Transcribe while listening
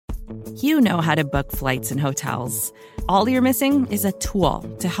You know how to book flights and hotels. All you're missing is a tool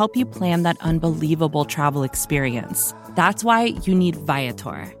to help you plan that unbelievable travel experience. That's why you need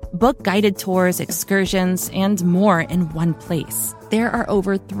Viator. Book guided tours, excursions, and more in one place. There are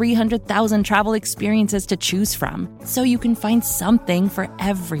over 300,000 travel experiences to choose from, so you can find something for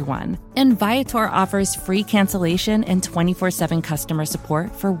everyone. And Viator offers free cancellation and 24/7 customer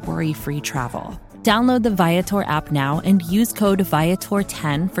support for worry-free travel. Download the Viator app now and use code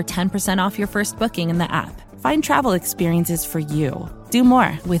Viator10 for 10% off your first booking in the app. Find travel experiences for you. Do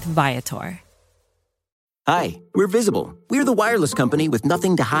more with Viator. Hi, we're Visible. We're the wireless company with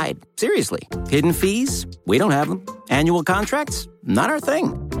nothing to hide. Seriously. Hidden fees? We don't have them. Annual contracts? Not our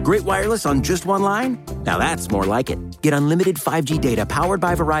thing. Great wireless on just one line? Now that's more like it. Get unlimited 5G data powered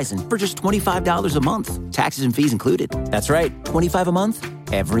by Verizon for just $25 a month. Taxes and fees included. That's right, $25 a month,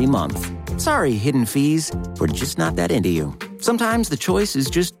 every month. Sorry, hidden fees. We're just not that into you. Sometimes the choice is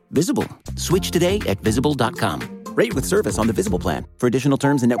just Visible. Switch today at Visible.com. Rate with service on the Visible plan. For additional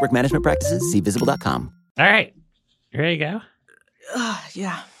terms and network management practices, see Visible.com. All right. You ready to go?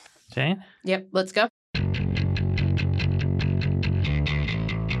 Yeah. Jane? Yep, let's go.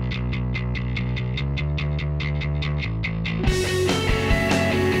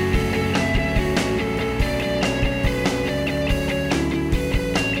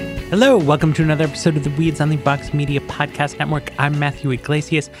 Hello, welcome to another episode of The Weeds on the Vox Media Podcast Network. I'm Matthew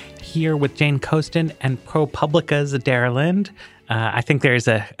Iglesias, here with Jane Coaston and ProPublica's Dara Lind. I think there's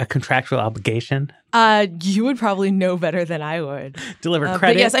a contractual obligation. You would probably know better than I would. Deliver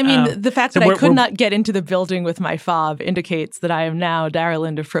credit. But yes, I mean, the fact that I could not get into the building with my fob indicates that I am now Dara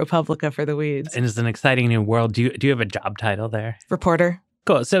Lind of ProPublica for The Weeds. And it's an exciting new world. Do you have a job title there? Reporter.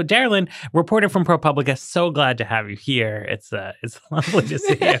 Cool. So, Dara Lind, reporter from ProPublica, so glad to have you here. It's lovely to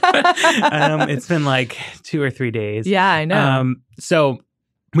see you. It's been like 2 or 3 days. Yeah, I know. So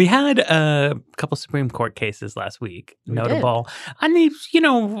we had a couple Supreme Court cases last week, notable on the,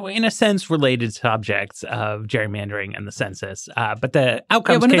 in a sense, related subjects of gerrymandering and the census. But the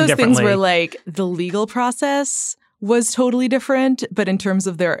outcomes came differently. One of those things where, like, the legal process was totally different, but in terms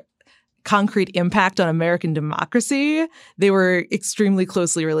of their concrete impact on American democracy, they were extremely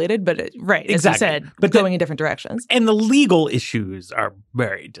closely related, but exactly. As you said, but going in different directions. And the legal issues are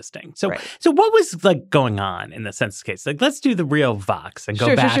very distinct. So what was like going on in the census case? Like, let's do the real Vox and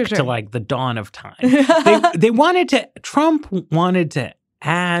go back to like the dawn of time. Trump wanted to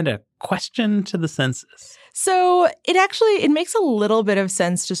add a question to the census. So it makes a little bit of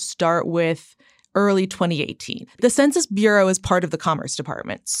sense to start with early 2018. The Census Bureau is part of the Commerce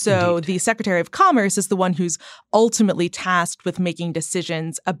Department. So the Secretary of Commerce is the one who's ultimately tasked with making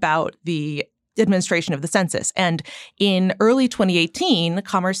decisions about the administration of the census. And in early 2018,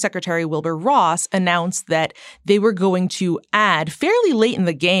 Commerce Secretary Wilbur Ross announced that they were going to add, fairly late in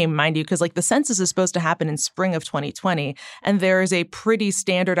the game, mind you, because like the census is supposed to happen in spring of 2020. And there is a pretty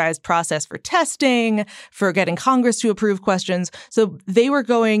standardized process for testing, for getting Congress to approve questions. So they were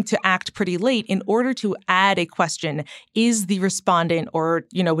going to act pretty late in order to add a question. Is the respondent or,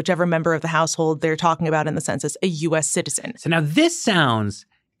 whichever member of the household they're talking about in the census a U.S. citizen? So now this sounds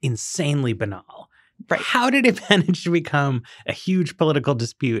insanely banal. Right. How did it manage to become a huge political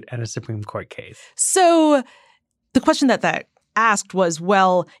dispute at a Supreme Court case? So the question that asked was,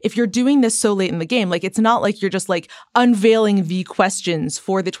 well, if you're doing this so late in the game, like it's not like you're just like unveiling the questions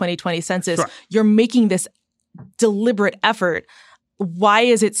for the 2020 census. Sure. You're making this deliberate effort. Why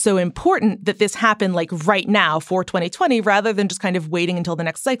is it so important that this happen like right now for 2020 rather than just kind of waiting until the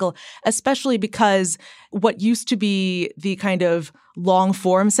next cycle, especially because what used to be the kind of long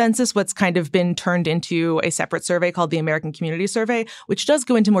form census, what's kind of been turned into a separate survey called the American Community Survey, which does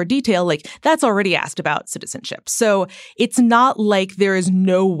go into more detail, like that's already asked about citizenship. So it's not like there is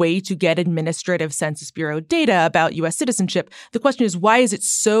no way to get administrative Census Bureau data about U.S. citizenship. The question is, why is it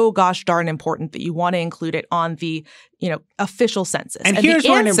so gosh darn important that you want to include it on the, official census? And here's the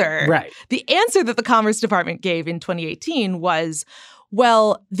answer that the Commerce Department gave in 2018 was,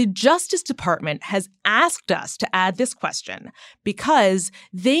 well, the Justice Department has asked us to add this question because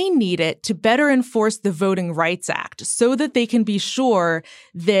they need it to better enforce the Voting Rights Act so that they can be sure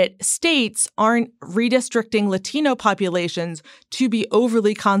that states aren't redistricting Latino populations to be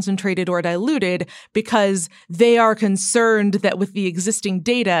overly concentrated or diluted because they are concerned that with the existing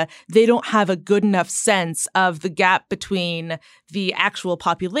data, they don't have a good enough sense of the gap between the actual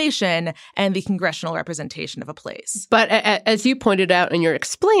population and the congressional representation of a place. But as you pointed out, out in your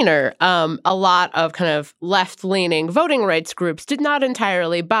explainer, a lot of kind of left-leaning voting rights groups did not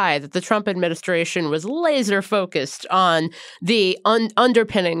entirely buy that the Trump administration was laser-focused on the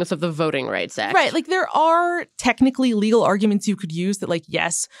underpinnings of the Voting Rights Act. Right. Like, there are technically legal arguments you could use that, like,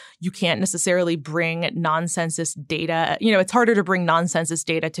 yes, you can't necessarily bring non-census data. You know, it's harder to bring non-census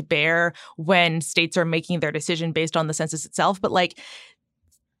data to bear when states are making their decision based on the census itself. But, like,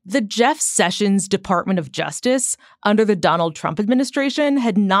 the Jeff Sessions Department of Justice under the Donald Trump administration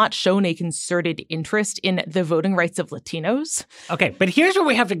had not shown a concerted interest in the voting rights of Latinos. Okay, but here's where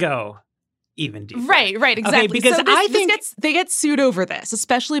we have to go even deeper. Right, exactly. Okay, because so I think they get sued over this,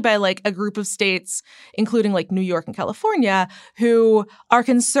 especially by like a group of states, including like New York and California, who are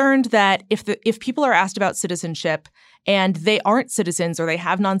concerned that if people are asked about citizenship and they aren't citizens or they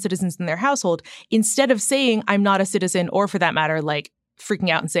have non-citizens in their household, instead of saying I'm not a citizen, or for that matter, like freaking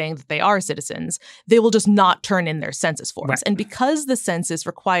out and saying that they are citizens, they will just not turn in their census forms. Right. And because the census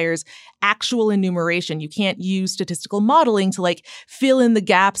requires actual enumeration, you can't use statistical modeling to like fill in the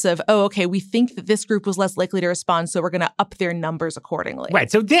gaps of, oh, okay, we think that this group was less likely to respond, so we're going to up their numbers accordingly. Right.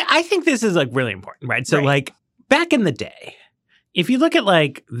 So I think this is like really important, right? So like back in the day, if you look at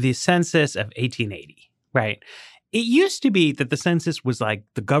like the census of 1880, right? It used to be that the census was like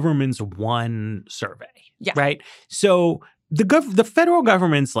the government's one survey, right? So the federal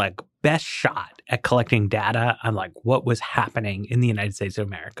government's like best shot at collecting data on like what was happening in the United States of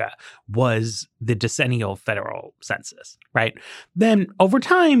America was the decennial federal census, right? Then over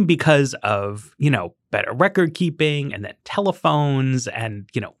time, because of, you know, better record keeping and then telephones and,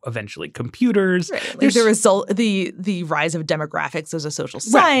 you know, eventually computers. Right. Like the rise of demographics as a social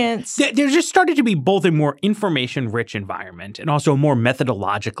science. Right. There just started to be both a more information-rich environment and also a more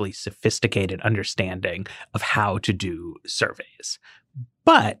methodologically sophisticated understanding of how to do surveys.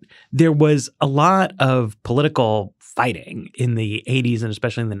 But there was a lot of political fighting in the 80s and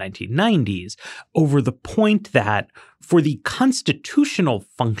especially in the 1990s over the point that for the constitutional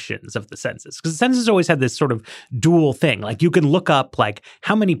functions of the census, because the census always had this sort of dual thing. Like you can look up like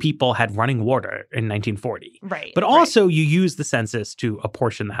how many people had running water in 1940. Right. But also you use the census to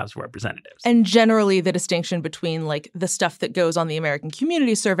apportion the House of Representatives. And generally the distinction between like the stuff that goes on the American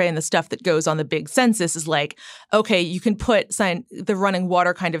Community Survey and the stuff that goes on the big census is like, okay, you can put the running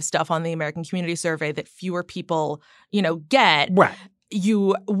water kind of stuff on the American Community Survey that fewer people, you know, get. Right.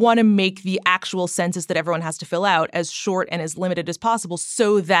 You want to make the actual census that everyone has to fill out as short and as limited as possible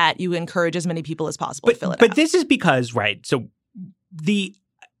so that you encourage as many people as possible to fill it out. But this is because, right, so the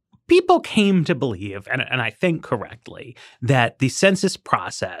people came to believe, and I think correctly, that the census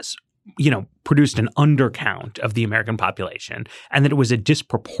process, you know, produced an undercount of the American population and that it was a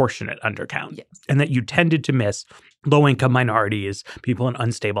disproportionate undercount. Yes. And that you tended to miss low-income minorities, people in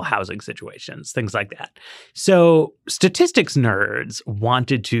unstable housing situations, things like that. So statistics nerds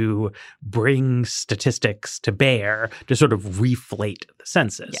wanted to bring statistics to bear to sort of reflate the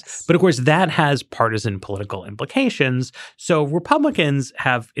census. Yes. But of course, that has partisan political implications. So Republicans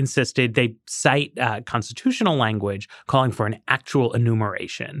have insisted, they cite constitutional language calling for an actual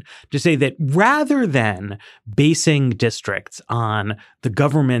enumeration to say that rather than basing districts on the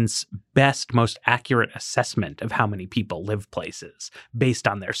government's best, most accurate assessment of how many people live places based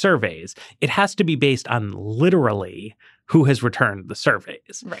on their surveys, it has to be based on literally who has returned the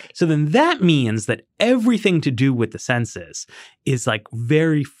surveys. Right. So then that means that everything to do with the census is like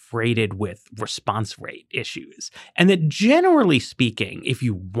very freighted with response rate issues. And that generally speaking, if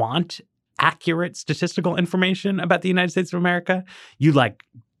you want accurate statistical information about the United States of America, you like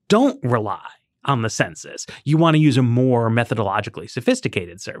don't rely on the census. You want to use a more methodologically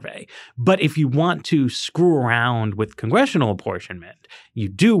sophisticated survey. But if you want to screw around with congressional apportionment, you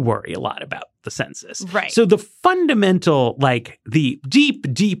do worry a lot about the census. Right. So the fundamental, like the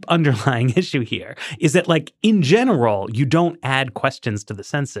deep underlying issue here is that like in general, you don't add questions to the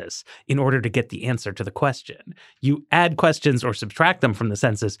census in order to get the answer to the question. You add questions or subtract them from the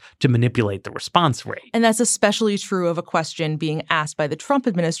census to manipulate the response rate. And that's especially true of a question being asked by the Trump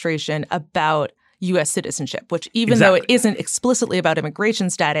administration about U.S. citizenship, which even though it isn't explicitly about immigration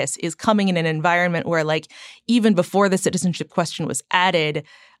status, is coming in an environment where like even before the citizenship question was added,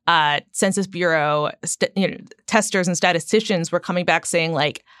 Census Bureau testers and statisticians were coming back saying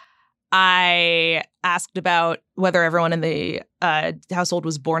like, I asked about whether everyone in the household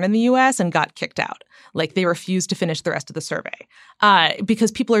was born in the U.S. and got kicked out. Like they refused to finish the rest of the survey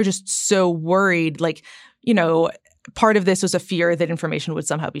because people are just so worried. Like, you know, part of this was a fear that information would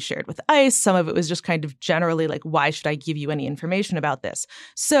somehow be shared with ICE. Some of it was just kind of generally like, why should I give you any information about this?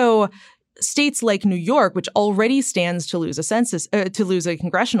 So states like New York, which already stands to lose a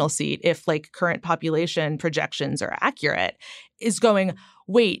congressional seat if like current population projections are accurate, is going,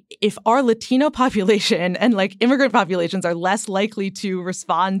 wait, if our Latino population and like immigrant populations are less likely to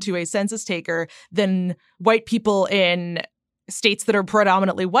respond to a census taker than white people in states that are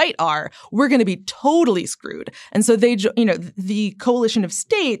predominantly white are, we're going to be totally screwed. And so the coalition of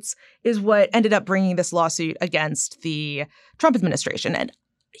states is what ended up bringing this lawsuit against the Trump administration. And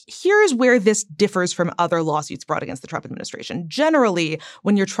here's where this differs from other lawsuits brought against the Trump administration. Generally,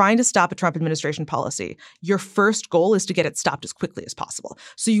 when you're trying to stop a Trump administration policy, your first goal is to get it stopped as quickly as possible.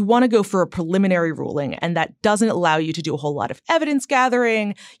 So you want to go for a preliminary ruling, and that doesn't allow you to do a whole lot of evidence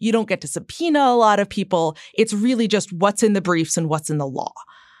gathering. You don't get to subpoena a lot of people. It's really just what's in the briefs and what's in the law.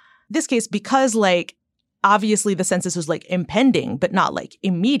 This case, because obviously the census was impending, but not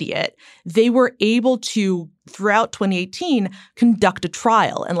immediate, they were able to, throughout 2018, conduct a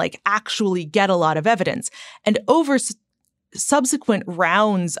trial and actually get a lot of evidence. And over subsequent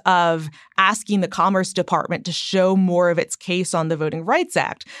rounds of asking the Commerce Department to show more of its case on the Voting Rights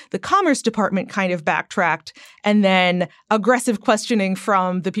Act, the Commerce Department kind of backtracked, and then aggressive questioning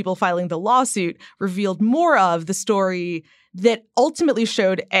from the people filing the lawsuit revealed more of the story that ultimately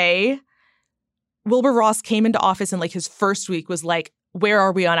showed, A, Wilbur Ross came into office and his first week was where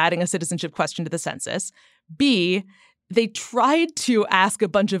are we on adding a citizenship question to the census? B, they tried to ask a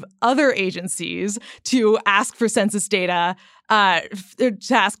bunch of other agencies to ask for census data, to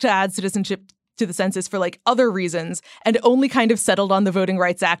ask to add citizenship to the census for other reasons, and only kind of settled on the Voting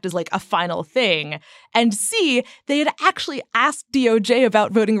Rights Act as a final thing. And C, they had actually asked DOJ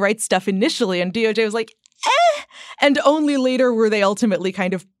about voting rights stuff initially, and DOJ was and only later were they ultimately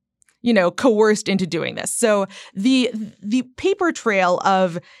kind of coerced into doing this. So the paper trail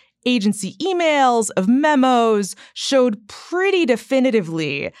of agency emails, of memos, showed pretty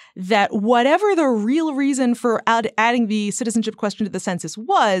definitively that whatever the real reason for adding the citizenship question to the census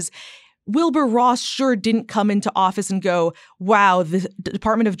was, Wilbur Ross sure didn't come into office and go, wow, the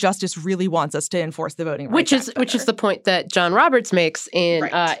Department of Justice really wants us to enforce the Voting Rights Act better. Which is the point that John Roberts makes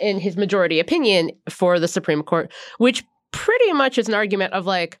in his majority opinion for the Supreme Court, which pretty much is an argument of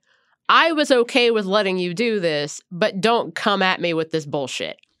I was okay with letting you do this, but don't come at me with this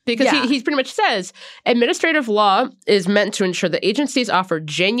bullshit. Because he pretty much says administrative law is meant to ensure that agencies offer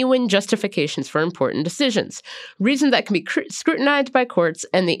genuine justifications for important decisions, reasons that can be scrutinized by courts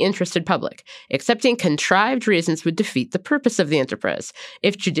and the interested public. Accepting contrived reasons would defeat the purpose of the enterprise.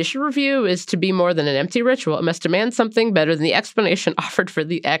 If judicial review is to be more than an empty ritual, it must demand something better than the explanation offered for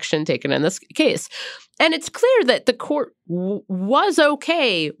the action taken in this case. And it's clear that the court was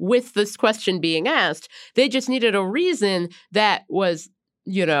okay with this question being asked. They just needed a reason that was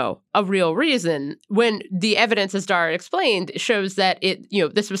a real reason, when the evidence, as Dara explained, shows that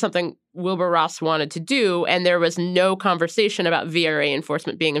this was something Wilbur Ross wanted to do, and there was no conversation about VRA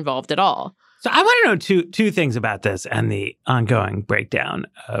enforcement being involved at all. So I want to know two things about this and the ongoing breakdown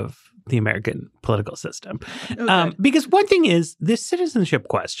of the American political system. Okay. Because one thing is, this citizenship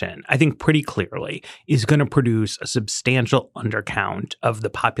question, I think pretty clearly, is going to produce a substantial undercount of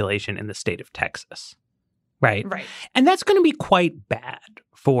the population in the state of Texas. Right. And that's going to be quite bad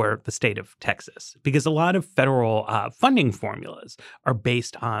for the state of Texas, because a lot of federal funding formulas are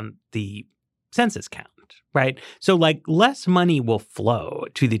based on the census count. Right. So less money will flow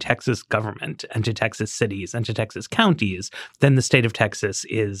to the Texas government and to Texas cities and to Texas counties than the state of Texas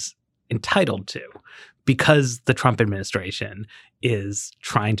is entitled to, because the Trump administration is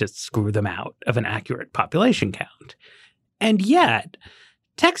trying to screw them out of an accurate population count. And yet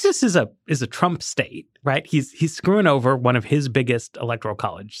Texas is a Trump state, right? He's screwing over one of his biggest electoral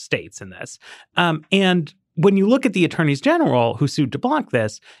college states in this. And when you look at the attorneys general who sued to block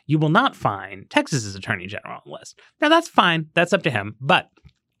this, you will not find Texas's attorney general on the list. Now, that's fine. That's up to him. But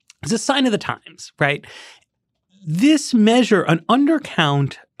it's a sign of the times, right? This measure, an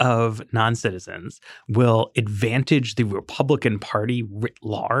undercount of non-citizens, will advantage the Republican Party writ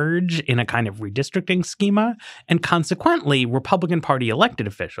large in a kind of redistricting schema. And consequently, Republican Party elected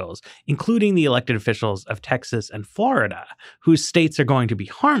officials, including the elected officials of Texas and Florida, whose states are going to be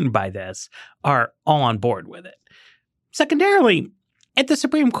harmed by this, are all on board with it. Secondarily, at the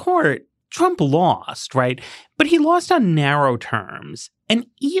Supreme Court, Trump lost, right? But he lost on narrow terms. And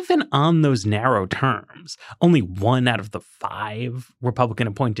even on those narrow terms, only 1 out of the 5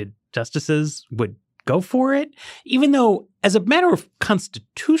 Republican-appointed justices would go for it, even though, as a matter of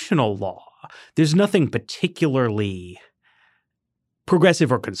constitutional law, there's nothing particularly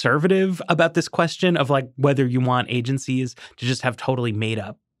progressive or conservative about this question of whether you want agencies to just have totally made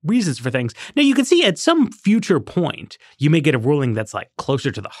up reasons for things. Now, you can see at some future point, you may get a ruling that's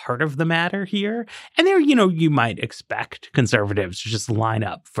closer to the heart of the matter here. And there, you might expect conservatives to just line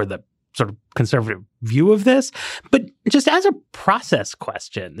up for the sort of conservative view of this. But just as a process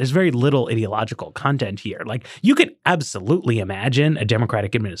question, there's very little ideological content here. Like, you could absolutely imagine a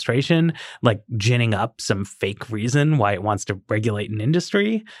Democratic administration like ginning up some fake reason why it wants to regulate an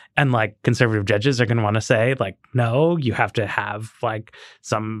industry. And like conservative judges are going to want to say like, no, you have to have like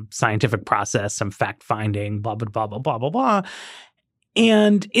some scientific process, some fact finding, blah, blah, blah, blah, blah, blah, blah.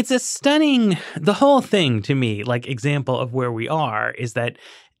 And it's a stunning, the whole thing to me, like example of where we are is that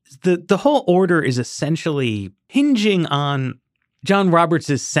the whole order is essentially hinging on John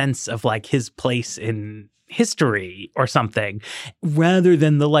Roberts' sense of like his place in history or something, rather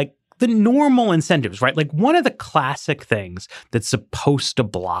than the normal incentives, right? Like, one of the classic things that's supposed to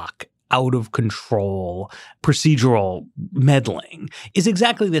block out of control procedural meddling is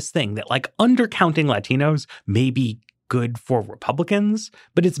exactly this thing that like undercounting Latinos may be good for Republicans,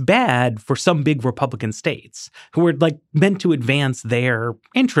 but it's bad for some big Republican states who are like meant to advance their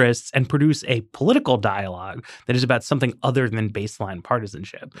interests and produce a political dialogue that is about something other than baseline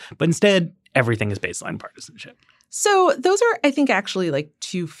partisanship. But instead, everything is baseline partisanship. So those are, I think, actually like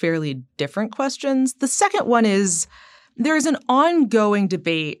two fairly different questions. The second one is there's an ongoing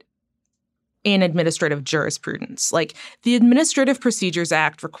debate in administrative jurisprudence. Like, the Administrative Procedures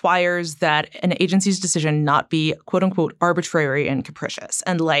Act requires that an agency's decision not be, quote unquote, arbitrary and capricious.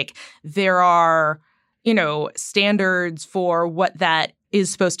 And like, there are, standards for what that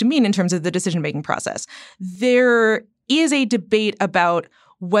is supposed to mean in terms of the decision-making process. There is a debate about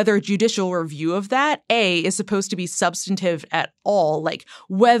whether judicial review of that, A, is supposed to be substantive at all, like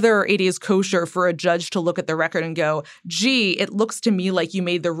whether it is kosher for a judge to look at the record and go, gee, it looks to me like you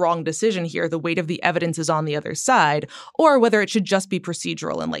made the wrong decision here. The weight of the evidence is on the other side, or whether it should just be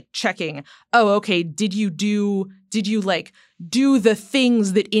procedural and like checking, oh, okay, did you do the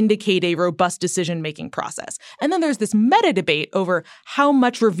things that indicate a robust decision-making process? And then there's this meta debate over how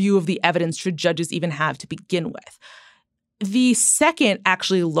much review of the evidence should judges even have to begin with. The second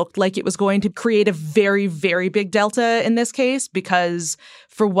actually looked like it was going to create a very, very big delta in this case because,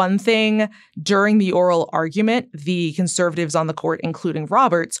 for one thing, during the oral argument, the conservatives on the court, including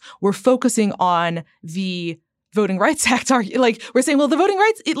Roberts, were focusing on the Voting Rights Act. Like, we're saying, well, the voting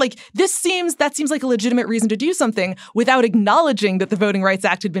rights, that seems like a legitimate reason to do something, without acknowledging that the Voting Rights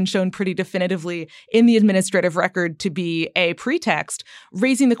Act had been shown pretty definitively in the administrative record to be a pretext,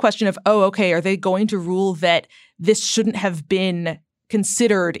 raising the question of, oh, okay, are they going to rule that this shouldn't have been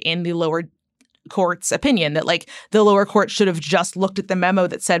considered in the lower court's opinion, that like the lower court should have just looked at the memo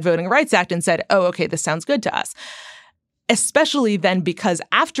that said Voting Rights Act and said, oh, okay, this sounds good to us. Especially then, because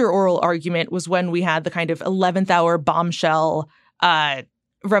after oral argument was when we had the kind of 11th hour bombshell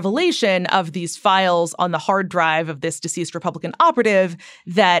revelation of these files on the hard drive of this deceased Republican operative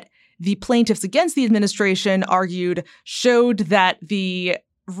that the plaintiffs against the administration argued showed that the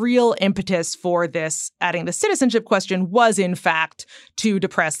real impetus for this, adding the citizenship question, was in fact to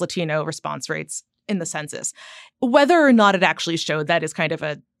depress Latino response rates in the census. Whether or not it actually showed that is kind of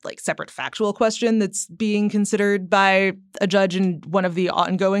a separate factual question that's being considered by a judge in one of the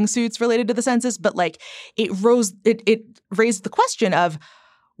ongoing suits related to the census. But it raised the question of,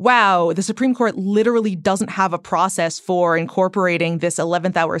 wow, the Supreme Court literally doesn't have a process for incorporating this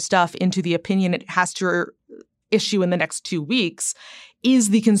 11th hour stuff into the opinion it has to issue in the next 2 weeks.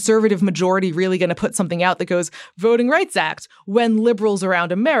 Is the conservative majority really going to put something out that goes Voting Rights Act when liberals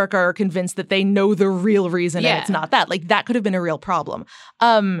around America are convinced that they know the real reason and it's not that? That could have been a real problem.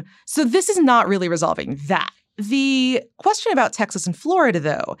 So this is not really resolving that. The question about Texas and Florida,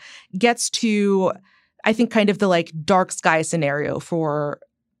 though, gets to, I think, kind of the dark sky scenario for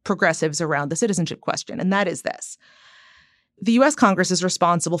progressives around the citizenship question. And that is this. The U.S. Congress is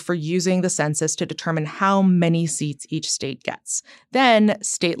responsible for using the census to determine how many seats each state gets. Then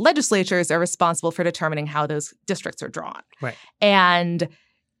state legislatures are responsible for determining how those districts are drawn. Right. And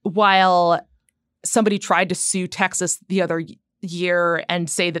while somebody tried to sue Texas the other year and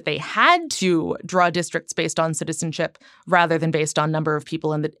say that they had to draw districts based on citizenship rather than based on number of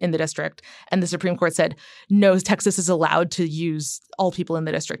people in the district, and the Supreme Court said, no, Texas is allowed to use all people in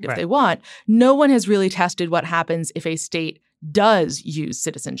the district if they want, no one has really tested what happens if a state does use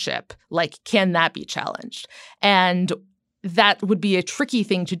citizenship. Can that be challenged? And that would be a tricky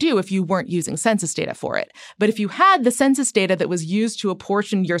thing to do if you weren't using census data for it. But if you had the census data that was used to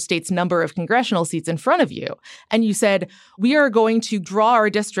apportion your state's number of congressional seats in front of you, and you said, we are going to draw our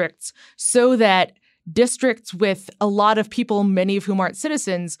districts so that districts with a lot of people, many of whom aren't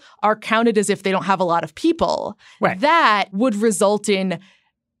citizens, are counted as if they don't have a lot of people, that would result in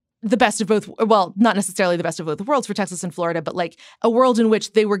the best of both, well, not necessarily the best of both worlds for Texas and Florida, but like a world in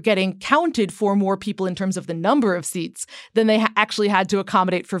which they were getting counted for more people in terms of the number of seats than they actually had to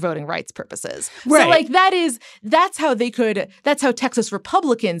accommodate for voting rights purposes. Right. So like that's how Texas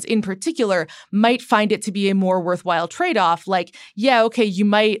Republicans in particular might find it to be a more worthwhile trade-off. Like, yeah, okay, you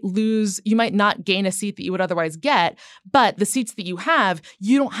might not gain a seat that you would otherwise get, but the seats that you have,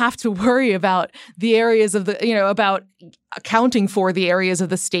 you don't have to worry about the areas of about accounting for the areas of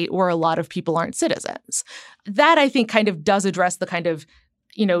the state where a lot of people aren't citizens. That, I think, kind of does address the kind of,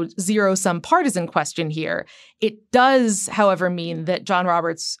 zero-sum partisan question here. It does, however, mean that John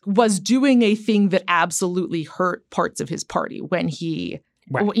Roberts was doing a thing that absolutely hurt parts of his party when he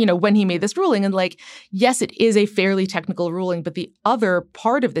when he made this ruling. And like, yes, it is a fairly technical ruling, but the other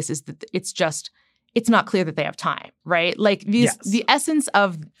part of this is that it's not clear that they have time, right? Like the essence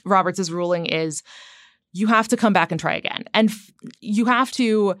of Roberts' ruling is you have to come back and try again. And you have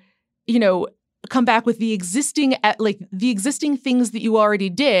to, come back with the existing things that you already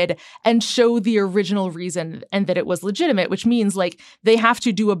did and show the original reason and that it was legitimate, which means like they have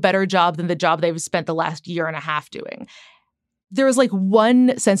to do a better job than the job they've spent the last year and a half doing. There was like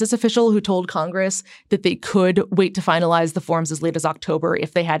one census official who told Congress that they could wait to finalize the forms as late as October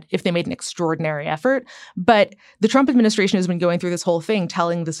if they made an extraordinary effort. But the Trump administration has been going through this whole thing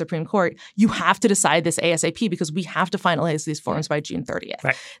telling the Supreme Court, you have to decide this ASAP because we have to finalize these forms by June 30th.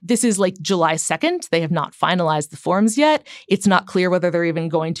 Right. This is like July 2nd. They have not finalized the forms yet. It's not clear whether they're even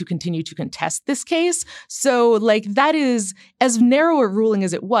going to continue to contest this case. So like that is, as narrow a ruling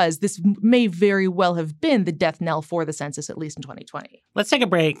as it was, this may very well have been the death knell for the census, at least in 2020. Let's take a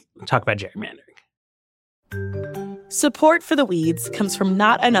break and talk about gerrymandering. Support for The Weeds comes from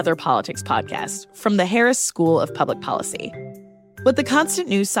Not Another Politics podcast from the Harris School of Public Policy. With the constant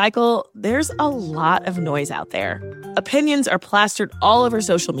news cycle, there's a lot of noise out there. Opinions are plastered all over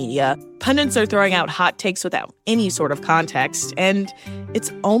social media, pundits are throwing out hot takes without any sort of context, and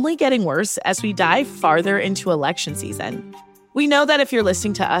it's only getting worse as we dive farther into election season. We know that if you're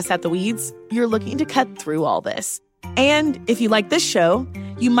listening to us at The Weeds, you're looking to cut through all this. And if you like this show,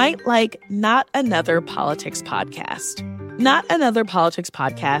 you might like Not Another Politics podcast. Not Another Politics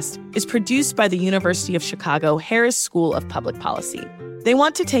podcast is produced by the University of Chicago Harris School of Public Policy. They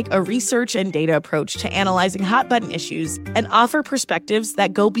want to take a research and data approach to analyzing hot-button issues and offer perspectives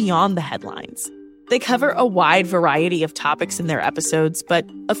that go beyond the headlines. They cover a wide variety of topics in their episodes, but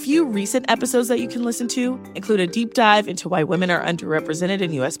a few recent episodes that you can listen to include a deep dive into why women are underrepresented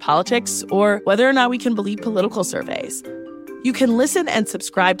in U.S. politics or whether or not we can believe political surveys. You can listen and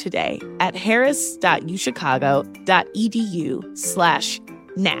subscribe today at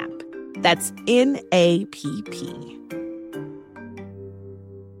harris.uchicago.edu/NAP. That's NAPP.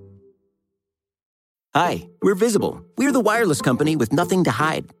 Hi, we're Visible. We're the wireless company with nothing to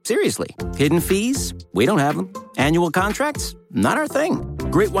hide. Seriously. Hidden fees? We don't have them. Annual contracts? Not our thing.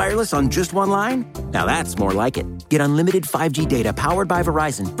 Great wireless on just one line? Now that's more like it. Get unlimited 5G data powered by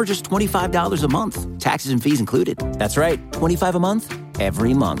Verizon for just $25 a month. Taxes and fees included. That's right, $25 a month,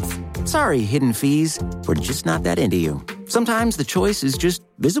 every month. Sorry, hidden fees. We're just not that into you. Sometimes the choice is just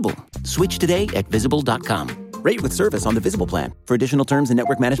Visible. Switch today at Visible.com. Rate with service on the Visible plan. For additional terms and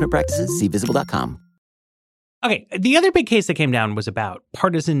network management practices, see Visible.com. Okay, the other big case that came down was about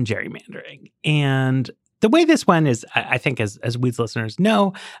partisan gerrymandering. And the way this went is, I think, as Weeds listeners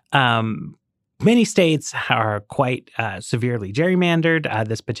know, many states are quite severely gerrymandered.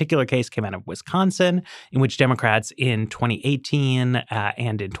 This particular case came out of Wisconsin, in which Democrats in 2018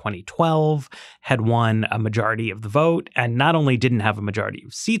 and in 2012 had won a majority of the vote, and not only didn't have a majority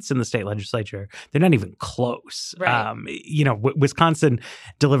of seats in the state legislature, they're not even close. Right. Wisconsin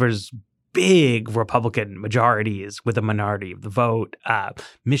delivers big Republican majorities with a minority of the vote.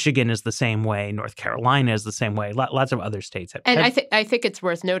 Michigan is the same way. North Carolina is the same way. Lots of other states have. And I think it's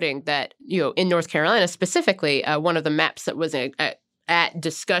worth noting that, in North Carolina specifically, one of the maps that was at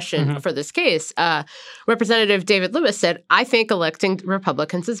discussion for this case, Representative David Lewis said, I think electing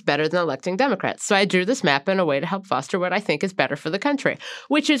Republicans is better than electing Democrats. So I drew this map in a way to help foster what I think is better for the country,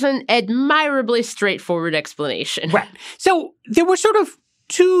 which is an admirably straightforward explanation. Right. So there were sort of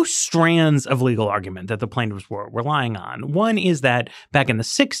two strands of legal argument that the plaintiffs were relying on. One is that back in the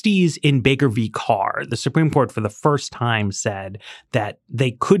 60s in Baker v. Carr, the Supreme Court for the first time said that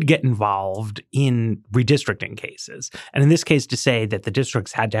they could get involved in redistricting cases. And in this case, to say that the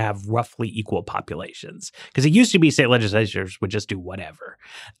districts had to have roughly equal populations. Because it used to be state legislatures would just do whatever.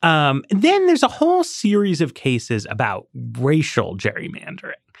 And then there's a whole series of cases about racial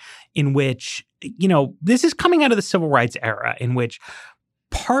gerrymandering in which, this is coming out of the civil rights era in which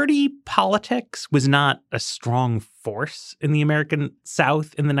party politics was not a strong force in the American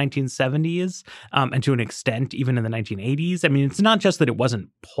South in the 1970s, and to an extent, even in the 1980s. I mean, it's not just that it wasn't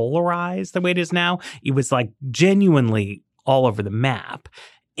polarized the way it is now. It was like genuinely all over the map.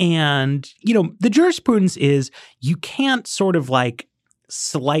 And, you know, the jurisprudence is you can't sort of like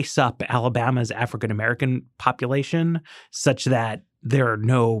slice up Alabama's African-American population such that there are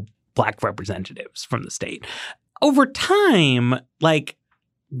no Black representatives from the state. Over time, like,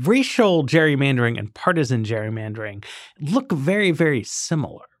 racial gerrymandering and partisan gerrymandering look very, very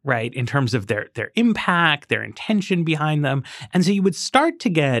similar, right, in terms of their impact, their intention behind them. And so you would start to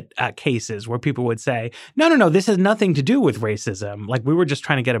get cases where people would say, no, this has nothing to do with racism. Like, we were just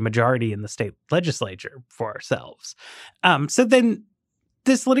trying to get a majority in the state legislature for ourselves. So then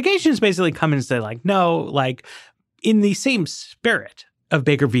this litigation is basically come in and say, like, no, like, in the same spirit of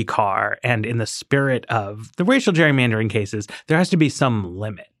Baker v. Carr and in the spirit of the racial gerrymandering cases, there has to be some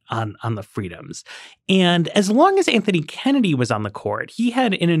limit on the freedoms. And as long as Anthony Kennedy was on the court, he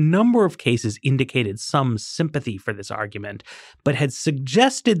had in a number of cases indicated some sympathy for this argument, but had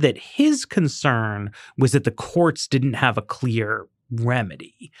suggested that his concern was that the courts didn't have a clear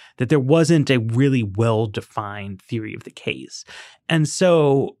remedy, that there wasn't a really well-defined theory of the case. And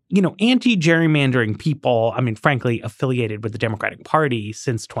so, you know, anti-gerrymandering people, I mean, frankly, affiliated with the Democratic Party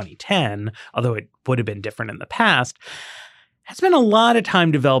since 2010, although it would have been different in the past, has spent a lot of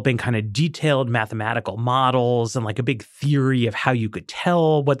time developing kind of detailed mathematical models and like a big theory of how you could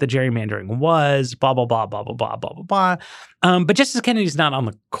tell what the gerrymandering was, blah, blah, blah, blah, blah, blah, blah, blah, blah. But Justice Kennedy's not on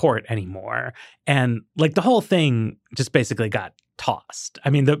the court anymore. And like the whole thing just basically got tossed.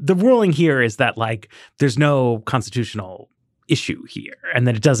 I mean, the ruling here is that like there's no constitutional issue here and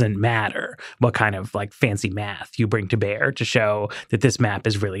that it doesn't matter what kind of like fancy math you bring to bear to show that this map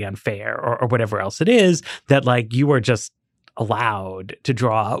is really unfair or whatever else it is, that like you are just allowed to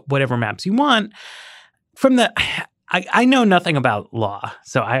draw whatever maps you want. From the I know nothing about law,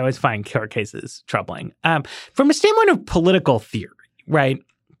 so I always find court cases troubling. From a standpoint of political theory, right?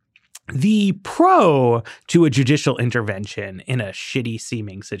 The pro to a judicial intervention in a shitty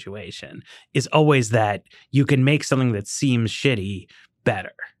seeming situation is always that you can make something that seems shitty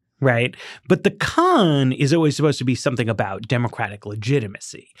better, right? But the con is always supposed to be something about democratic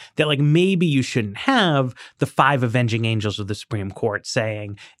legitimacy, that like maybe you shouldn't have the 5 avenging angels of the Supreme Court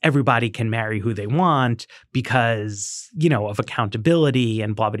saying everybody can marry who they want because, you know, of accountability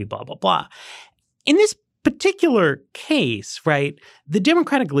and blah, blah, blah, blah, blah. In this particular case, right, the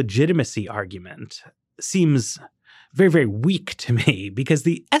democratic legitimacy argument seems very, very weak to me because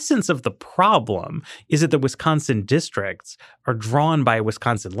the essence of the problem is that the Wisconsin districts are drawn by a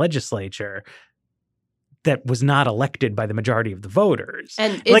Wisconsin legislature that was not elected by the majority of the voters.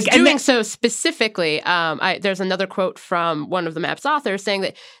 And it's doing so specifically. There's another quote from one of the map's authors saying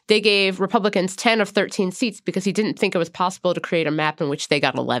that they gave Republicans 10 of 13 seats because he didn't think it was possible to create a map in which they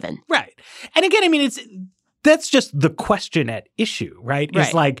got 11. Right. And again, I mean, that's just the question at issue, right?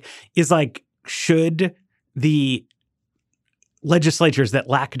 Right. Is like, should the legislatures that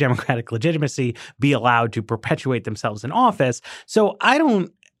lack democratic legitimacy be allowed to perpetuate themselves in office? So I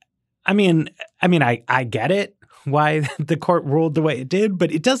get it why the court ruled the way it did,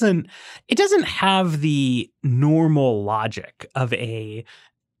 but it doesn't have the normal logic of a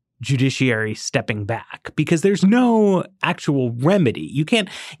judiciary stepping back because there's no actual remedy. You can't,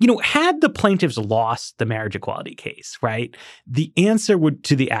 had the plaintiffs lost the marriage equality case, right? The answer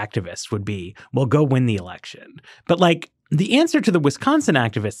to the activists would be, well, go win the election. But like the answer to the Wisconsin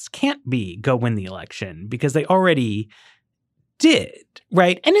activists can't be go win the election because they already did,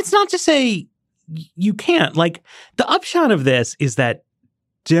 right? And it's not to say you can't. Like the upshot of this is that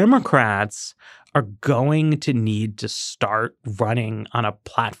Democrats are going to need to start running on a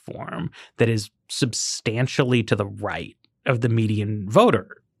platform that is substantially to the right of the median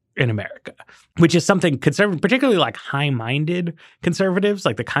voter in America, which is something conservative, particularly like high-minded conservatives,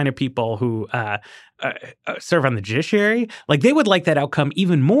 like the kind of people who serve on the judiciary, like they would like that outcome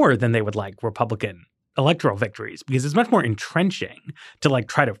even more than they would like Republican electoral victories because it's much more entrenching to like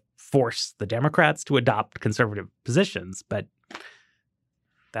try to force the Democrats to adopt conservative positions. But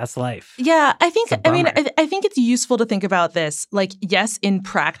that's life. Yeah, I think it's useful to think about this. Like, yes, in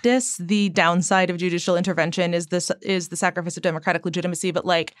practice, the downside of judicial intervention is the sacrifice of democratic legitimacy. But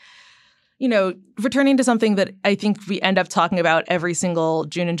like, returning to something that I think we end up talking about every single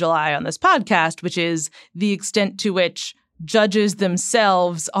June and July on this podcast, which is the extent to which judges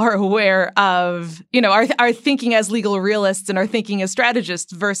themselves are aware of, are thinking as legal realists and are thinking as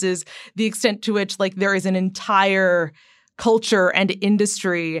strategists versus the extent to which like there is an entire culture and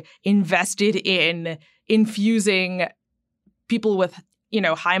industry invested in infusing people with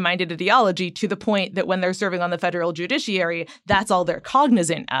high-minded ideology to the point that when they're serving on the federal judiciary, that's all they're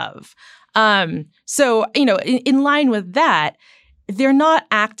cognizant of. So, in line with that, they're not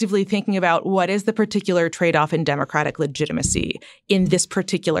actively thinking about what is the particular trade-off in democratic legitimacy in this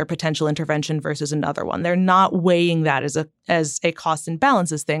particular potential intervention versus another one. They're not weighing that as a cost and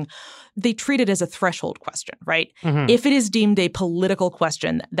balances thing. They treat it as a threshold question, right? Mm-hmm. If it is deemed a political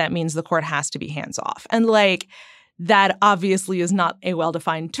question, that means the court has to be hands-off. And that obviously is not a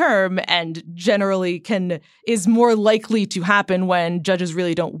well-defined term and generally is more likely to happen when judges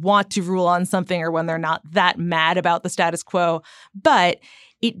really don't want to rule on something or when they're not that mad about the status quo. But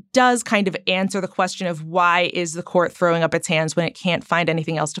it does kind of answer the question of why is the court throwing up its hands when it can't find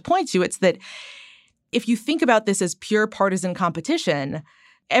anything else to point to. It's that if you think about this as pure partisan competition,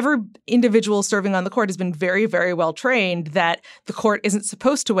 every individual serving on the court has been very, very well trained that the court isn't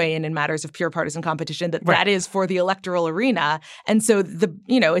supposed to weigh in matters of pure partisan competition, that is for the electoral arena. And so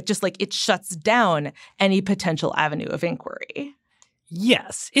it just it shuts down any potential avenue of inquiry.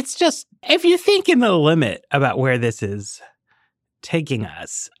 Yes. It's just, if you think in the limit about where this is taking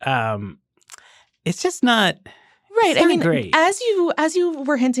us, it's just not right. It's not great. As you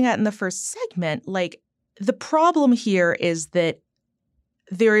were hinting at in the first segment, the problem here is that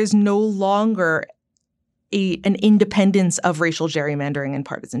there is no longer an independence of racial gerrymandering and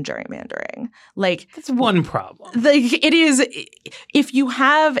partisan gerrymandering. That's one problem. It is, if you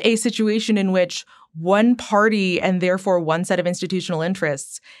have a situation in which one party and therefore one set of institutional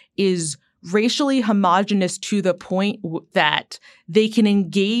interests is racially homogenous to the point that they can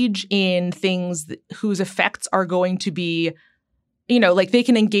engage in things whose effects are going to be, they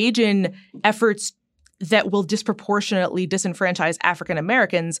can engage in efforts that will disproportionately disenfranchise African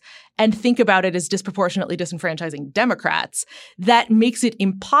Americans and think about it as disproportionately disenfranchising Democrats, that makes it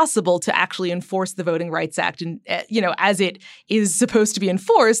impossible to actually enforce the Voting Rights Act and, as it is supposed to be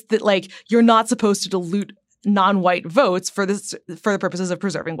enforced, that you're not supposed to dilute non-white votes for the purposes of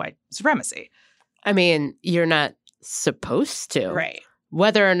preserving white supremacy. I mean, you're not supposed to. Right.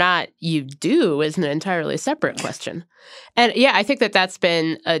 Whether or not you do is an entirely separate question. And yeah, I think that's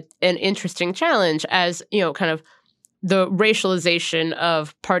been an interesting challenge as, kind of the racialization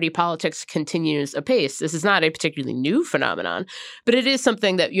of party politics continues apace. This is not a particularly new phenomenon, but it is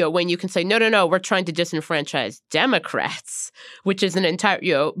something that, when you can say, no, we're trying to disenfranchise Democrats, which is an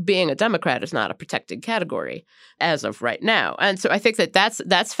entire, being a Democrat is not a protected category as of right now. And so I think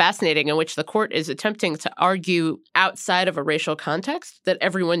that's fascinating, in which the court is attempting to argue outside of a racial context that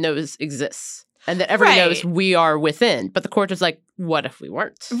everyone knows exists. And that everyone knows we are within. But the court is what if we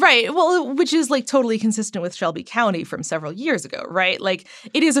weren't? Right. Well, which is totally consistent with Shelby County from several years ago, right?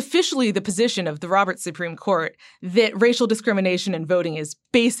 It is officially the position of the Roberts Supreme Court that racial discrimination in voting is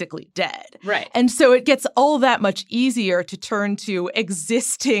basically dead. Right. And so it gets all that much easier to turn to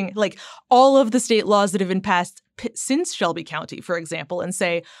existing, all of the state laws that have been passed since Shelby County, for example, and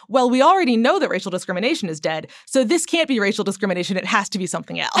say, well, we already know that racial discrimination is dead, so this can't be racial discrimination. It has to be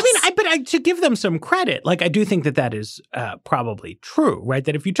something else. But to give them some credit, I do think that is probably true, right?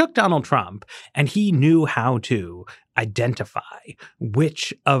 That if you took Donald Trump and he knew how to identify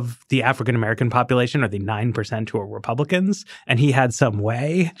which of the African-American population are the 9% who are Republicans, and he had some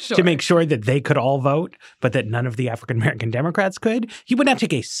way to make sure that they could all vote, but that none of the African-American Democrats could, he would not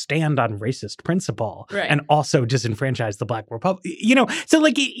take a stand on racist principle and also disenfranchise the Black Republic. So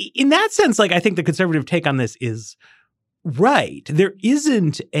in that sense, I think the conservative take on this is right. There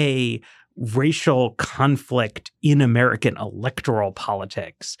isn't a racial conflict in American electoral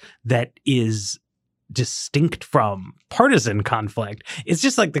politics that is distinct from partisan conflict. It's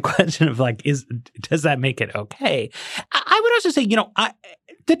just the question of does that make it okay? I would also say,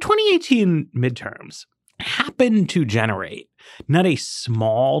 the 2018 midterms happened to generate not a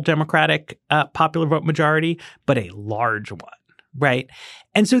small Democratic popular vote majority, but a large one. Right.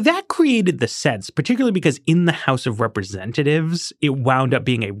 And so that created the sense, particularly because in the House of Representatives, it wound up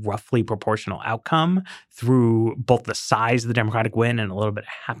being a roughly proportional outcome through both the size of the Democratic win and a little bit of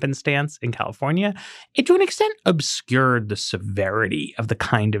happenstance in California. It, to an extent, obscured the severity of the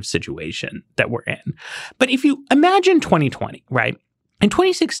kind of situation that we're in. But if you imagine 2020, right? In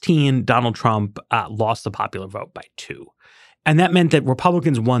 2016, Donald Trump lost the popular vote by 2. And that meant that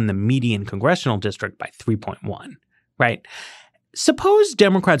Republicans won the median congressional district by 3.1, right? Suppose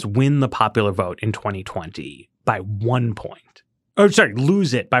Democrats win the popular vote in 2020 by 1 point.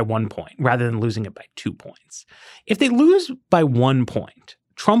 Lose it by 1 point rather than losing it by 2 points. If they lose by 1 point,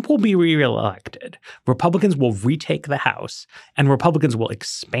 Trump will be reelected, Republicans will retake the House, and Republicans will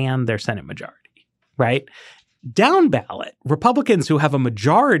expand their Senate majority, right? down ballot, Republicans who have a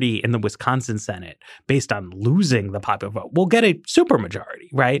majority in the Wisconsin Senate based on losing the popular vote will get a supermajority,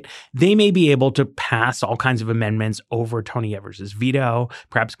 right? They may be able to pass all kinds of amendments over Tony Evers' veto,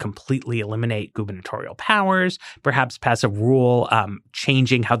 perhaps completely eliminate gubernatorial powers, perhaps pass a rule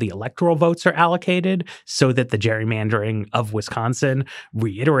changing how the electoral votes are allocated so that the gerrymandering of Wisconsin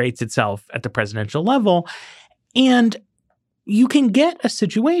reiterates itself at the presidential level. And you can get a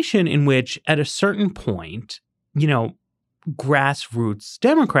situation in which at a certain point, grassroots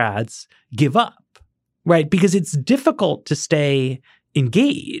Democrats give up, right? Because it's difficult to stay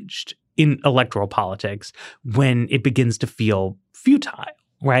engaged in electoral politics when it begins to feel futile,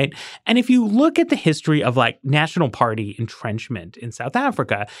 right? And if you look at the history of National Party entrenchment in South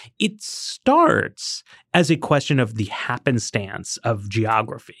Africa, it starts as a question of the happenstance of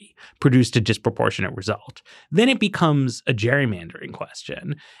geography produced a disproportionate result. Then it becomes a gerrymandering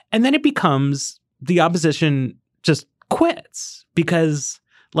question. And then it becomes the opposition just quits because,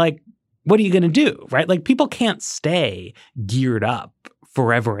 what are you going to do, right? People can't stay geared up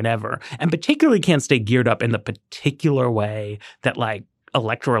forever and ever, and particularly can't stay geared up in the particular way that,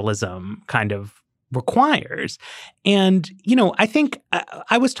 electoralism kind of requires. And, I think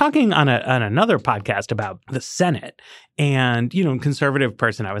I was talking on another podcast about the Senate, and, conservative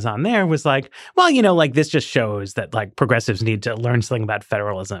person I was on there was like, well, this just shows that progressives need to learn something about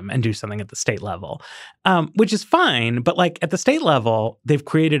federalism and do something at the state level, which is fine. But at the state level, they've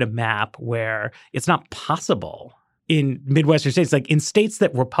created a map where it's not possible in Midwestern states, in states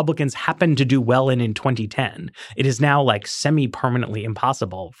that Republicans happened to do well in 2010, it is now semi-permanently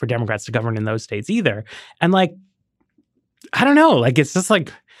impossible for Democrats to govern in those states either. And I don't know, it's just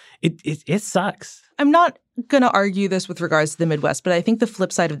it sucks. I'm not going to argue this with regards to the Midwest, but I think the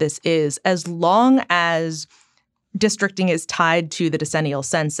flip side of this is as long as districting is tied to the decennial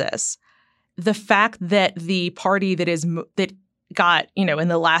census, the fact that the party that got, in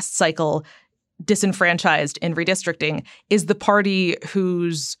the last cycle disenfranchised in redistricting is the party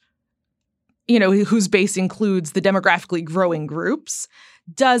whose base includes the demographically growing groups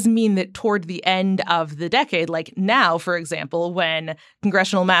does mean that toward the end of the decade, now, for example, when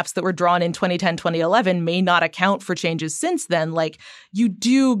congressional maps that were drawn in 2010, 2011 may not account for changes since then, you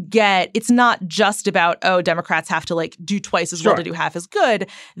do get, it's not just about, Democrats have to do twice as well to do half as good.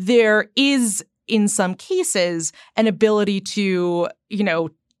 There is, in some cases, an ability to,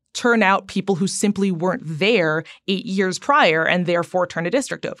 turn out people who simply weren't there 8 years prior and therefore turn a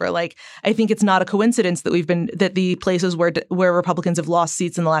district over. I think it's not a coincidence that the places where Republicans have lost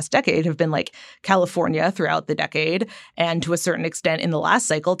seats in the last decade have been California throughout the decade and to a certain extent in the last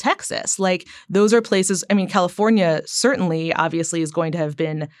cycle, Texas. Those are places, California certainly obviously is going to have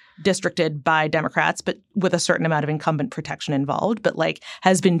been districted by Democrats, but with a certain amount of incumbent protection involved, but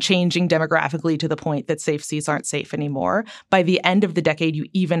has been changing demographically to the point that safe seats aren't safe anymore. By the end of the decade, you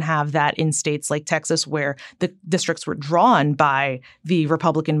even have that in states like Texas, where the districts were drawn by the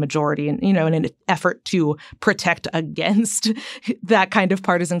Republican majority and, in an effort to protect against that kind of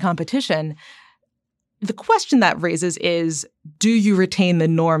partisan competition. The question that raises is, do you retain the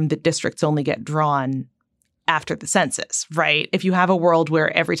norm that districts only get drawn after the census, right? If you have a world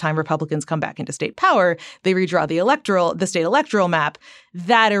where every time Republicans come back into state power, they redraw the state electoral map,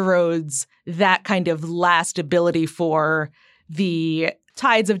 that erodes that kind of last ability for the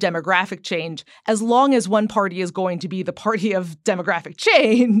tides of demographic change, as long as one party is going to be the party of demographic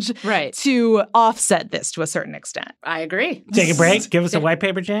change, right, to offset this to a certain extent. I agree. Take a break. Give us a white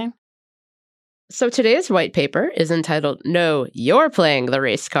paper, Jane. So today's white paper is entitled No, You're Playing the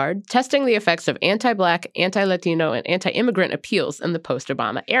Race Card, Testing the Effects of Anti-Black, Anti-Latino, and Anti-Immigrant Appeals in the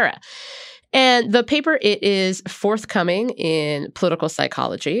Post-Obama Era. And the paper, it is forthcoming in Political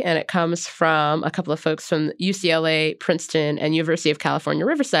Psychology, and it comes from a couple of folks from UCLA, Princeton, and University of California,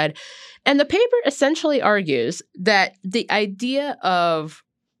 Riverside. And the paper essentially argues that the idea of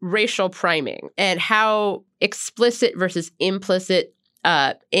racial priming and how explicit versus implicit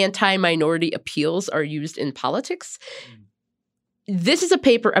anti-minority appeals are used in politics. This is a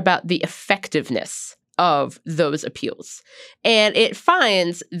paper about the effectiveness of those appeals. And it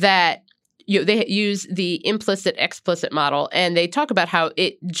finds that they use the implicit-explicit model, and they talk about how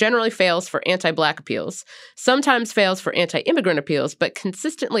it generally fails for anti-Black appeals, sometimes fails for anti-immigrant appeals, but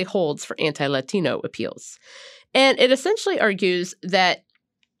consistently holds for anti-Latino appeals. And it essentially argues that,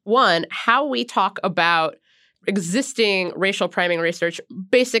 one, how we talk about existing racial priming research,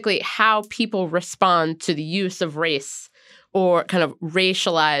 basically how people respond to the use of race or kind of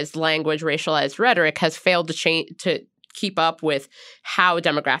racialized language, racialized rhetoric, has failed to keep up with how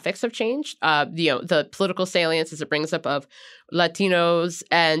demographics have changed. The political salience, as it brings up, of Latinos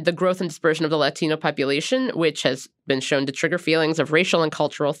and the growth and dispersion of the Latino population, which has been shown to trigger feelings of racial and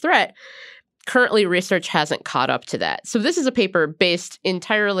cultural threat. Currently, research hasn't caught up to that. So this is a paper based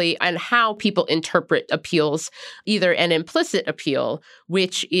entirely on how people interpret appeals, either an implicit appeal,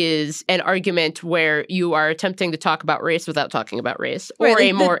 which is an argument where you are attempting to talk about race without talking about race, or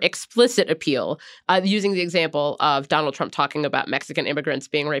a more explicit appeal, using the example of Donald Trump talking about Mexican immigrants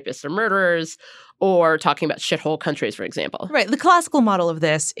being rapists or murderers, or talking about shithole countries, for example. Right. The classical model of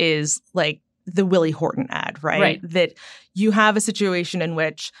this is like the Willie Horton ad, right? That you have a situation in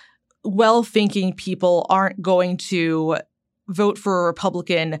which well-thinking people aren't going to vote for a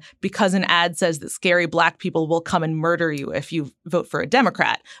Republican because an ad says that scary Black people will come and murder you if you vote for a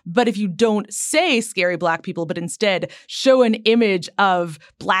Democrat. But if you don't say scary Black people, but instead show an image of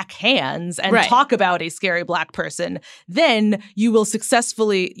Black hands and talk about a scary Black person, then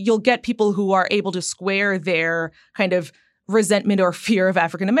you'll get people who are able to square their kind of resentment or fear of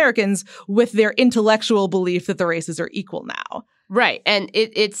African Americans with their intellectual belief that the races are equal now. Right. And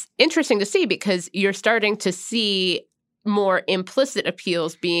it's interesting to see because you're starting to see more implicit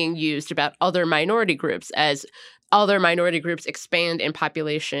appeals being used about other minority groups as other minority groups expand in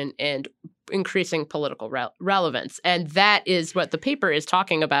population and increasing political relevance. And that is what the paper is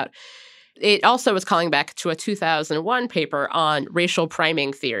talking about. It also was calling back to a 2001 paper on racial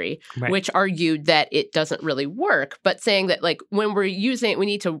priming theory, which argued that it doesn't really work, but saying that like when we're using it, we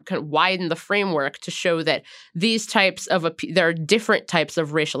need to kind of widen the framework to show that these types of there are different types of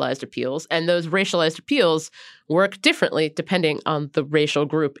racialized appeals, and those racialized appeals work differently depending on the racial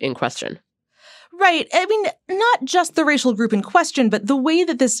group in question. Right. I mean, not just the racial group in question, but the way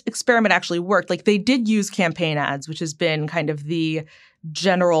that this experiment actually worked. Like they did use campaign ads, which has been kind of the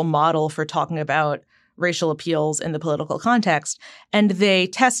general model for talking about racial appeals in the political context. And they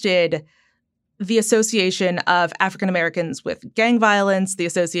tested the association of African Americans with gang violence, the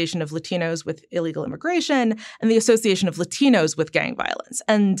association of Latinos with illegal immigration, and the association of Latinos with gang violence.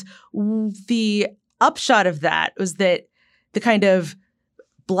 And the upshot of that was that the kind of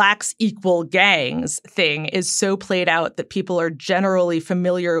Blacks equal gangs thing is so played out that people are generally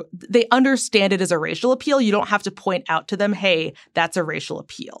familiar. They understand it as a racial appeal. You don't have to point out to them, hey, that's a racial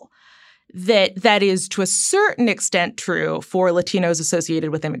appeal. That is to a certain extent true for Latinos associated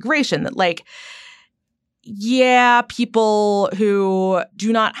with immigration, that like, yeah, people who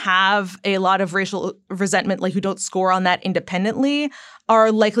do not have a lot of racial resentment, like who don't score on that independently,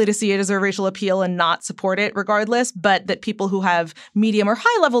 are likely to see it as a racial appeal and not support it regardless, but that people who have medium or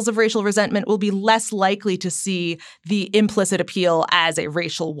high levels of racial resentment will be less likely to see the implicit appeal as a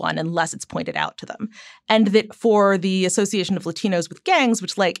racial one unless it's pointed out to them. And that for the association of Latinos with gangs,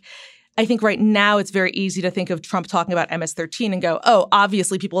 which like I think right now it's very easy to think of Trump talking about MS-13 and go, oh,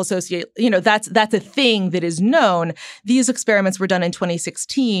 obviously people associate, that's a thing that is known. These experiments were done in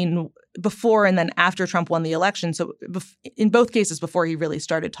 2016 before and then after Trump won the election. So in both cases before he really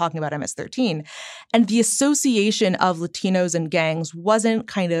started talking about MS-13. And the association of Latinos and gangs wasn't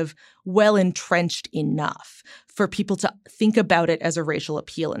kind of well entrenched enough for people to think about it as a racial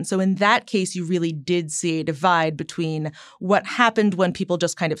appeal. And so in that case, you really did see a divide between what happened when people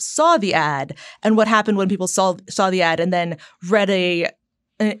just kind of saw the ad and what happened when people saw the ad and then read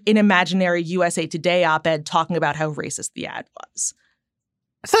an imaginary USA Today op-ed talking about how racist the ad was.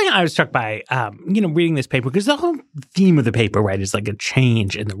 Something I was struck by, reading this paper, because the whole theme of the paper, right, is like a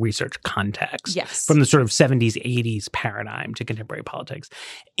change in the research context from the sort of 70s, 80s paradigm to contemporary politics.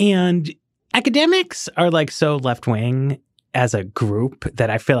 And academics are like so left-wing as a group that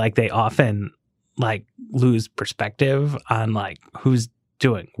I feel like they often like lose perspective on like who's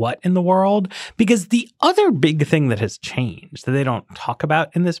doing what in the world. Because the other big thing that has changed that they don't talk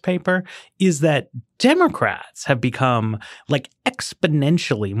about in this paper is that Democrats have become like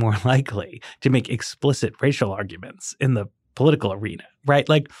exponentially more likely to make explicit racial arguments in the political arena, right?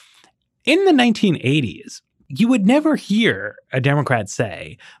 Like in the 1980s, you would never hear a Democrat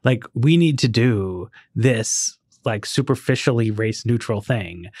say, like, we need to do this like superficially race neutral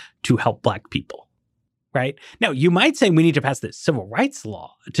thing to help Black people. Right? Now, you might say we need to pass this civil rights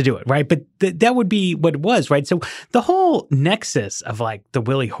law to do it, right? But that would be what it was, right? So the whole nexus of like the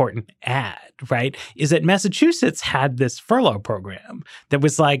Willie Horton ad, right, is that Massachusetts had this furlough program that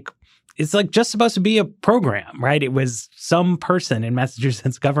was like, it's like just supposed to be a program, right? It was some person in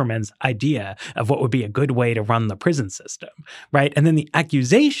Massachusetts government's idea of what would be a good way to run the prison system, right? And then the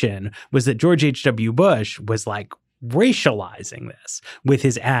accusation was that George H.W. Bush was like racializing this with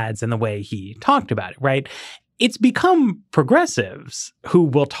his ads and the way he talked about it, right? It's become progressives who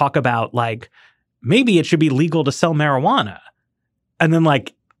will talk about like maybe it should be legal to sell marijuana. And then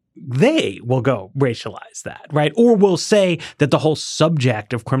like they will go racialize that, right? Or will say that the whole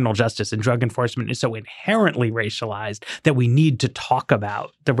subject of criminal justice and drug enforcement is so inherently racialized that we need to talk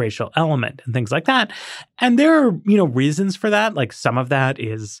about the racial element and things like that. And there are, reasons for that. Like some of that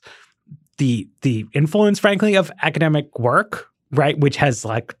is the influence, frankly, of academic work, right? Which has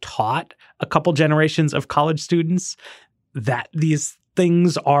like taught a couple generations of college students that these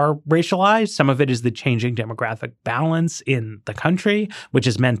things are racialized. Some of it is the changing demographic balance in the country, which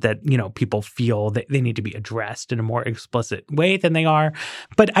has meant that, people feel that they need to be addressed in a more explicit way than they are.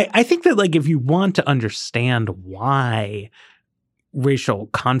 But I think that like if you want to understand why racial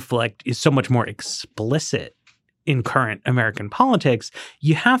conflict is so much more explicit in current American politics,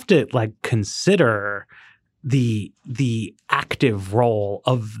 you have to like consider the active role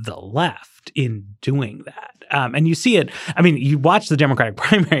of the left in doing that. And you see it, you watch the Democratic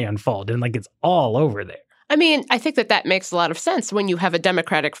primary unfold and like it's all over there. I think that makes a lot of sense when you have a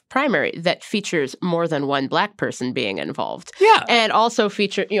Democratic primary that features more than one Black person being involved. Yeah. And also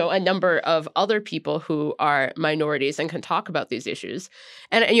feature, a number of other people who are minorities and can talk about these issues.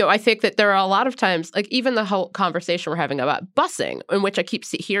 And, I think that there are a lot of times, like even the whole conversation we're having about busing, in which I keep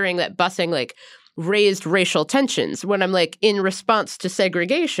hearing that busing, like, raised racial tensions when I'm like in response to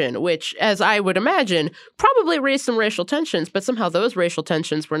segregation, which, as I would imagine, probably raised some racial tensions, but somehow those racial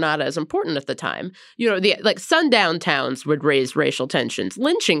tensions were not as important at the time. The sundown towns would raise racial tensions.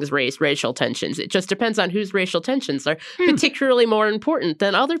 Lynchings raised racial tensions. It just depends on whose racial tensions are particularly more important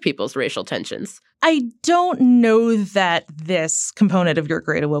than other people's racial tensions. I don't know that this component of your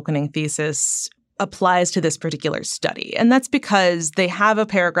Great Awakening thesis applies to this particular study. And that's because they have a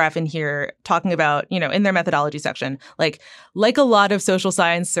paragraph in here talking about, in their methodology section, like a lot of social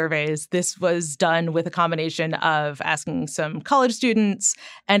science surveys, this was done with a combination of asking some college students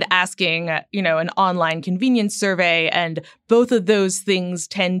and asking, an online convenience survey. And both of those things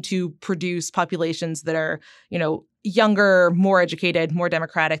tend to produce populations that are, younger, more educated, more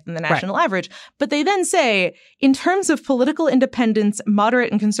democratic than the national average. But they then say, in terms of political independence, moderate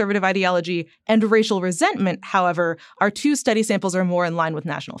and conservative ideology, and racial resentment, however, our two study samples are more in line with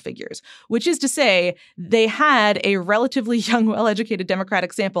national figures, which is to say they had a relatively young, well-educated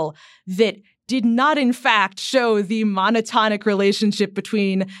Democratic sample that did not, in fact, show the monotonic relationship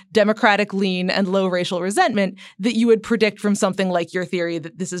between Democratic lean and low racial resentment that you would predict from something like your theory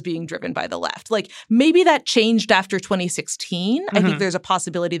that this is being driven by the left. Like, maybe that changed after 2016. I think there's a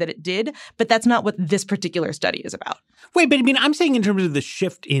possibility that it did, but that's not what this particular study is about. Wait, but I'm saying in terms of the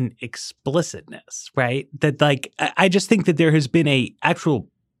shift in explicitness, right? That, like, I just think that there has been a actual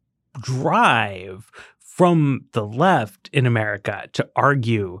drive from the left in America to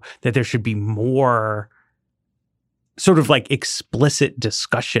argue that there should be more sort of like explicit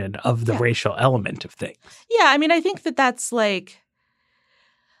discussion of the racial element of things. Yeah, I think that that's like,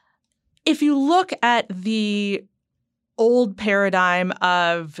 if you look at the old paradigm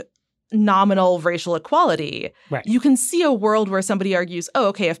of nominal racial equality, you can see a world where somebody argues,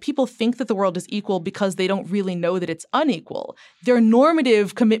 if people think that the world is equal because they don't really know that it's unequal, their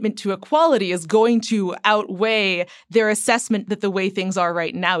normative commitment to equality is going to outweigh their assessment that the way things are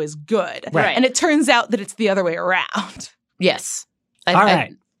right now is good. Right. And it turns out that it's the other way around. Yes. All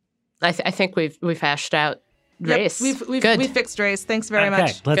right. I think we've hashed out race. We've fixed race. Thanks very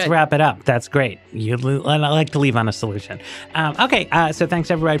much. Let's wrap it up. That's great. I like to leave on a solution. So thanks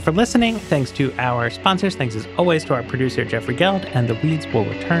everybody for listening. Thanks to our sponsors. Thanks as always to our producer, Jeffrey Geld, and The Weeds will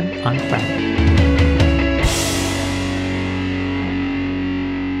return on Friday.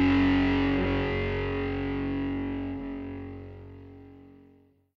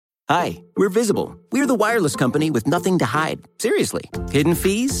 Hi, we're Visible. We're the wireless company with nothing to hide. Seriously. Hidden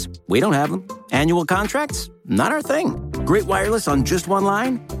fees? We don't have them. Annual contracts? Not our thing. Great wireless on just one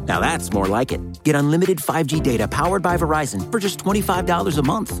line? Now that's more like it. Get unlimited 5G data powered by Verizon for just $25 a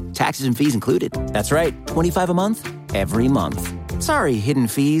month. Taxes and fees included. That's right, $25 a month, every month. Sorry, hidden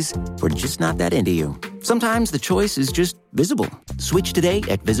fees. We're just not that into you. Sometimes the choice is just Visible. Switch today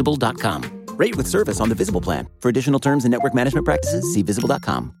at Visible.com. Rate with service on the Visible plan. For additional terms and network management practices, see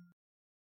Visible.com.